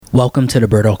Welcome to the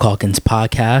Berto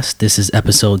podcast. This is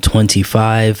episode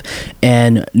 25,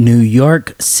 and New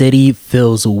York City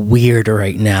feels weird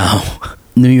right now.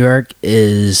 New York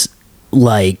is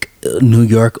like New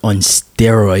York on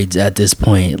steroids at this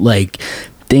point. Like,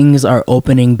 things are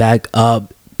opening back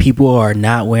up. People are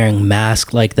not wearing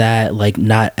masks like that, like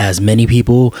not as many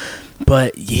people.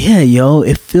 But yeah,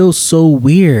 it feels so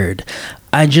weird.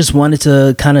 I just wanted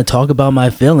to kind of talk about my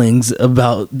feelings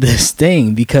about this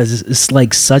thing because it's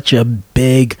like such a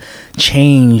big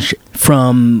change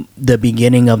from the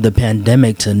beginning of the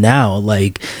pandemic to now.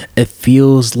 Like, it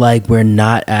feels like we're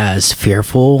not as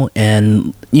fearful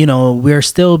and, we're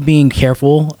still being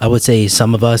careful. I would say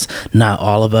some of us, not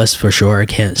all of us for sure. I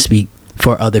can't speak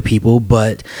for other people,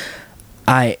 but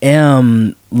I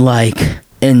am like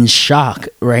in shock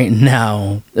right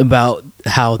now about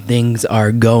how things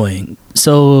are going.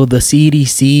 So the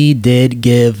CDC did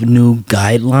give new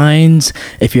guidelines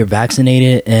if you're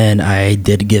vaccinated, and I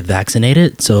did get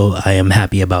vaccinated, so I am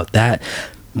happy about that.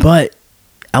 But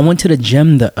I went to the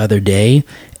gym the other day,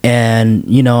 and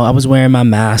I was wearing my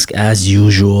mask as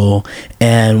usual,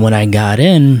 and when I got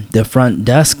in, the front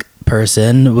desk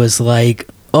person was like,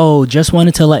 "Oh, just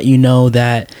wanted to let you know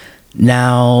that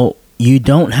now you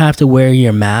don't have to wear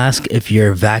your mask if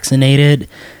you're vaccinated."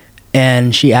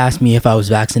 And she asked me if I was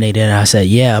vaccinated, and I said,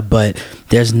 yeah, but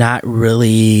there's not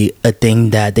really a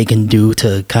thing that they can do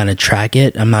to kind of track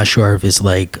it. I'm not sure if it's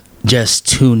like just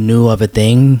too new of a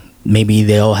thing. Maybe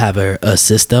they'll have a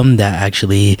system that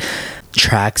actually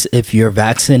tracks if you're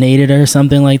vaccinated or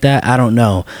something like that. I don't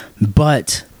know.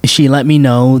 But she let me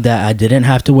know that I didn't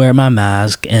have to wear my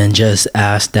mask and just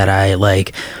asked that I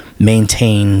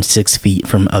maintain 6 feet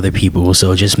from other people.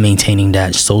 So just maintaining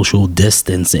that social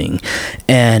distancing.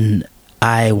 And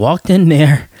I walked in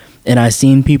there and I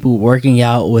seen people working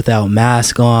out without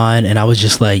mask on, and I was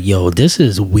just like, yo, this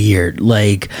is weird.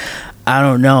 Like, I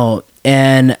don't know.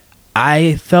 And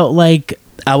I felt like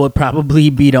I would probably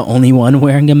be the only one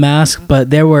wearing a mask, but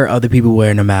there were other people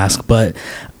wearing a mask. But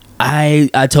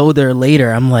I told her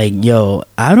later, I'm like, yo,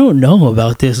 I don't know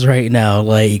about this right now.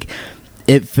 Like,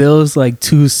 it feels like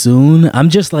too soon. I'm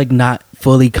just not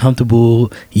fully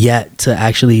comfortable yet to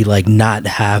actually not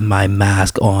have my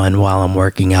mask on while I'm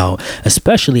working out,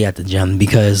 especially at the gym,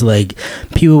 because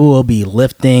people will be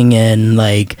lifting and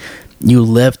you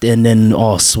lift and then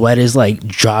all sweat is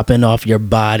dropping off your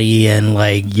body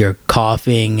and you're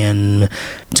coughing and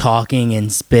talking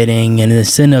and spitting, and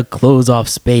it's in a closed off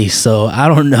space. So I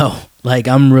don't know.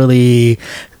 I'm really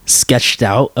sketched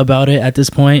out about it at this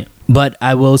point. But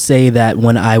I will say that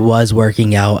when I was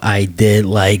working out, I did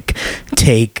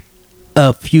take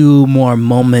a few more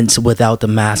moments without the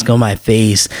mask on my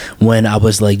face when I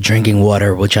was drinking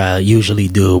water, which I usually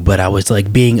do. But I was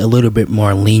being a little bit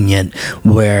more lenient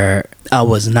where I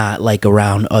was not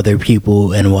around other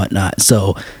people and whatnot.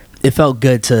 So it felt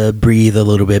good to breathe a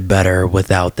little bit better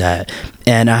without that.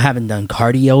 And I haven't done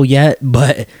cardio yet,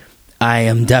 but I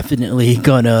am definitely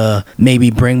gonna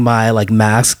maybe bring my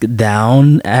mask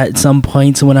down at some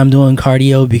points when I'm doing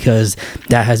cardio, because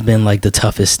that has been the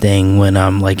toughest thing when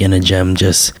I'm in a gym,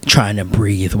 just trying to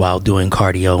breathe while doing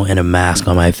cardio and a mask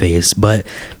on my face. But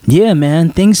yeah,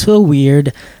 man, things feel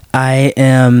weird. I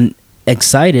am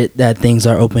excited that things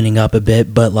are opening up a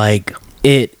bit, but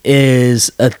it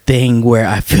is a thing where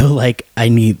I feel like I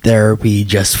need therapy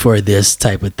just for this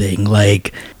type of thing.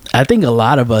 I think a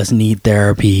lot of us need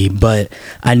therapy, but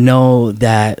I know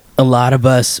that a lot of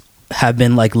us have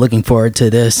been looking forward to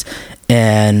this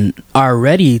and are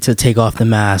ready to take off the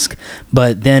mask.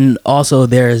 But then also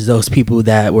there's those people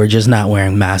that were just not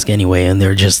wearing masks anyway, and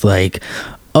they're just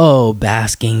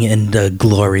basking in the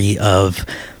glory of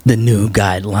the new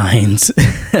guidelines.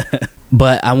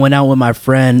 But I went out with my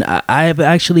friend. I've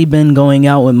actually been going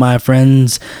out with my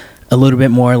friends a little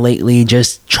bit more lately,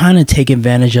 just trying to take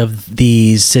advantage of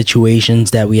these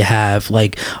situations that we have,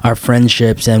 our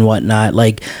friendships and whatnot.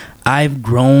 I've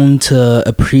grown to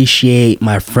appreciate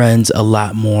my friends a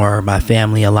lot more, my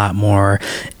family a lot more,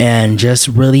 and just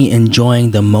really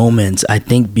enjoying the moments, I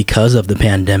think, because of the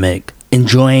pandemic.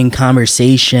 Enjoying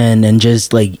conversation and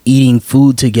just eating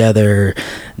food together.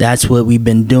 That's what we've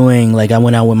been doing. I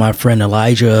went out with my friend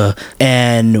Elijah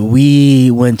and we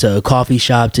went to a coffee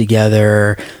shop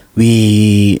together.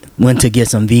 We went to get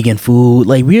some vegan food.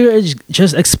 We were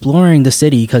just exploring the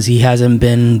city because he hasn't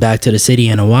been back to the city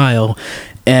in a while.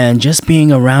 And just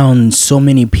being around so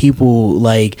many people,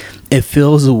 it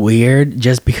feels weird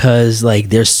just because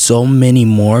there's so many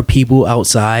more people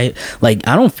outside. I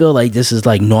don't feel like this is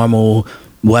normal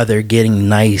weather getting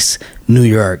nice New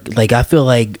York. I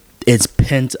feel it's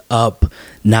pent up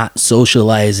not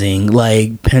socializing,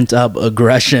 pent up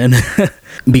aggression.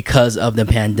 because of the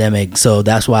pandemic. So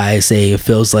that's why I say it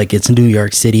feels like it's New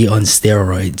York City on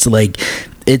steroids. Like,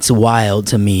 it's wild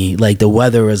to me. Like, the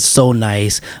weather was so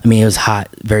nice. I mean, it was hot,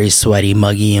 very sweaty,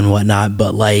 muggy and whatnot,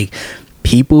 but like,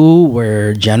 people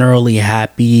were generally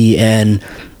happy. And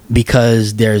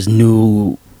because there's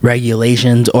new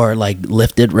regulations, or like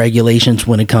lifted regulations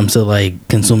when it comes to like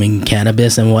consuming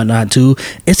cannabis and whatnot too,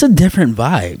 it's a different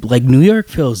vibe. Like, New York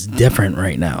feels different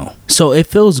right now. So it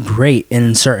feels great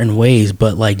in certain ways,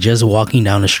 but like, just walking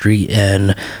down the street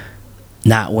and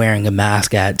not wearing a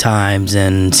mask at times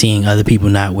and seeing other people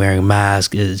not wearing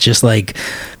masks, it's just like,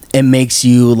 it makes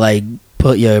you like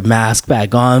put your mask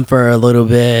back on for a little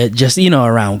bit, just, you know,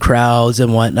 around crowds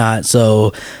and whatnot.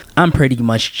 So I'm pretty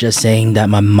much just saying that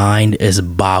my mind is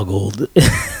boggled.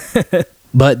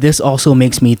 But this also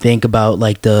makes me think about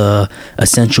like the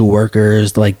essential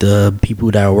workers, like the people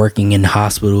that are working in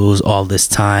hospitals all this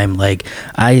time. Like,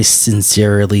 I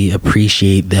sincerely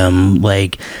appreciate them.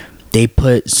 Like, they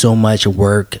put so much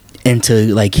work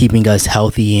into like keeping us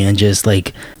healthy and just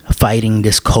like fighting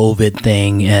this COVID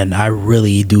thing, and I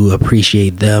really do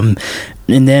appreciate them.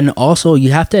 And then also,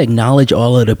 you have to acknowledge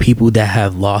all of the people that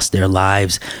have lost their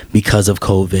lives because of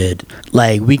COVID.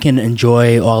 Like, we can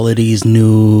enjoy all of these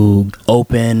new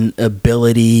open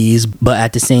abilities, but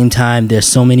at the same time, there's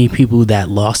so many people that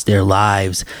lost their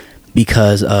lives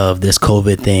because of this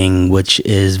COVID thing, which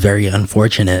is very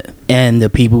unfortunate. And the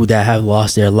people that have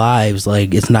lost their lives,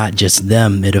 like, it's not just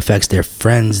them, it affects their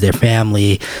friends, their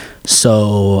family.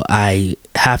 So I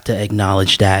have to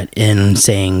acknowledge that in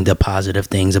saying the positive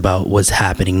things about what's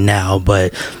happening now,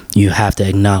 but you have to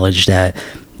acknowledge that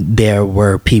there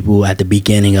were people at the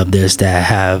beginning of this that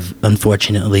have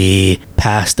unfortunately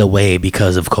passed away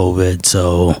because of COVID.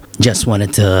 So just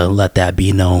wanted to let that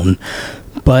be known.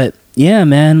 But yeah,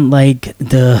 man, like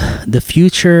the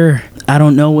future, I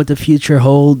don't know what the future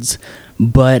holds,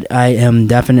 but I am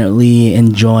definitely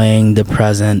enjoying the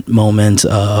present moments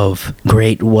of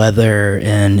great weather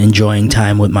and enjoying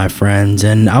time with my friends.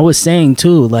 And I was saying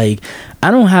too, like, I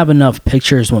don't have enough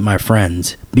pictures with my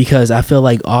friends, because I feel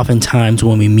like oftentimes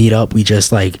when we meet up, we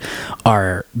just like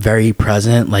are very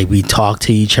present. Like, we talk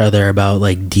to each other about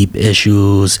like deep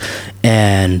issues,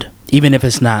 and even if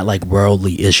it's not like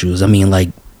worldly issues, I mean, like,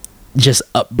 just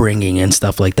upbringing and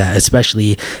stuff like that,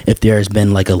 especially if there's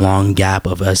been like a long gap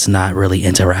of us not really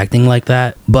interacting like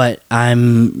that. But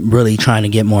I'm really trying to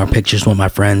get more pictures with my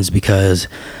friends, because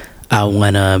I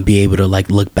want to be able to like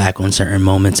look back on certain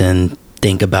moments and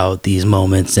think about these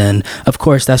moments. And of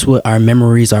course, that's what our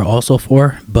memories are also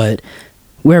for, but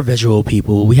we're visual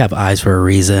people, we have eyes for a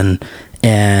reason.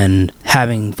 And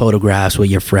having photographs with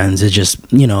your friends, it just,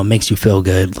 you know, makes you feel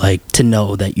good, like, to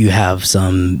know that you have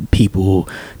some people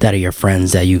that are your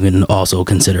friends that you can also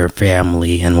consider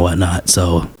family and whatnot.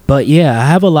 So, but yeah, I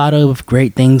have a lot of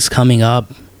great things coming up,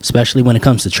 especially when it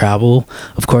comes to travel.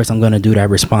 Of course, I'm going to do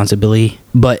that responsibly,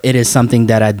 but it is something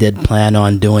that I did plan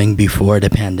on doing before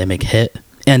the pandemic hit.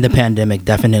 And the pandemic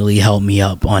definitely helped me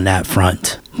up on that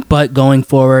front. But going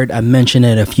forward, I mentioned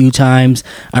it a few times,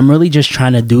 I'm really just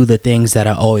trying to do the things that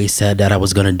I always said that I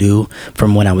was going to do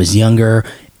from when I was younger,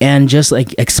 and just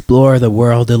like explore the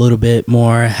world a little bit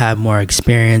more, have more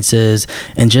experiences,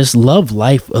 and just love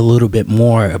life a little bit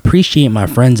more, appreciate my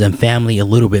friends and family a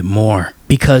little bit more,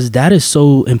 because that is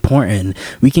so important.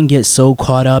 We can get so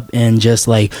caught up in just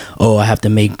like, oh, I have to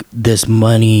make this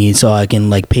money so I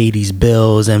can like pay these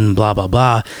bills and blah blah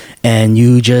blah, and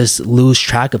you just lose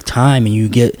track of time, and you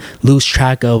lose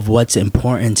track of what's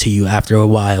important to you after a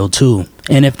while too.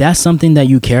 And if that's something that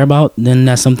you care about, then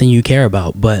that's something you care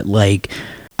about. But like,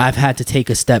 I've had to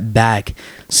take a step back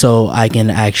so I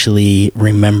can actually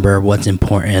remember what's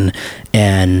important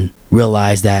and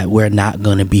realize that we're not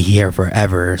going to be here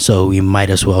forever. So we might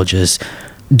as well just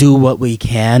do what we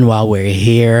can while we're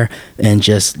here and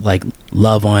just like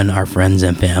love on our friends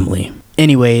and family.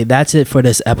 Anyway, that's it for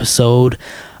this episode.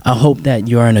 I hope that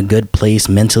you're in a good place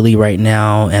mentally right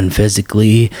now and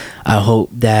physically. I hope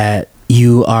that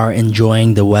you are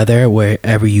enjoying the weather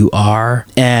wherever you are,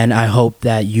 and I hope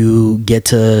that you get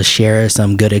to share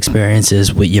some good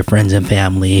experiences with your friends and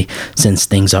family, since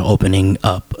things are opening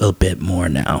up a bit more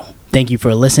now. Thank you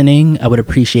for listening. I would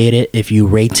appreciate it if you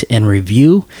rate and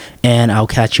review, and I'll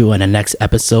catch you on the next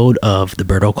episode of the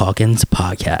Berto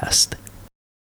Podcast.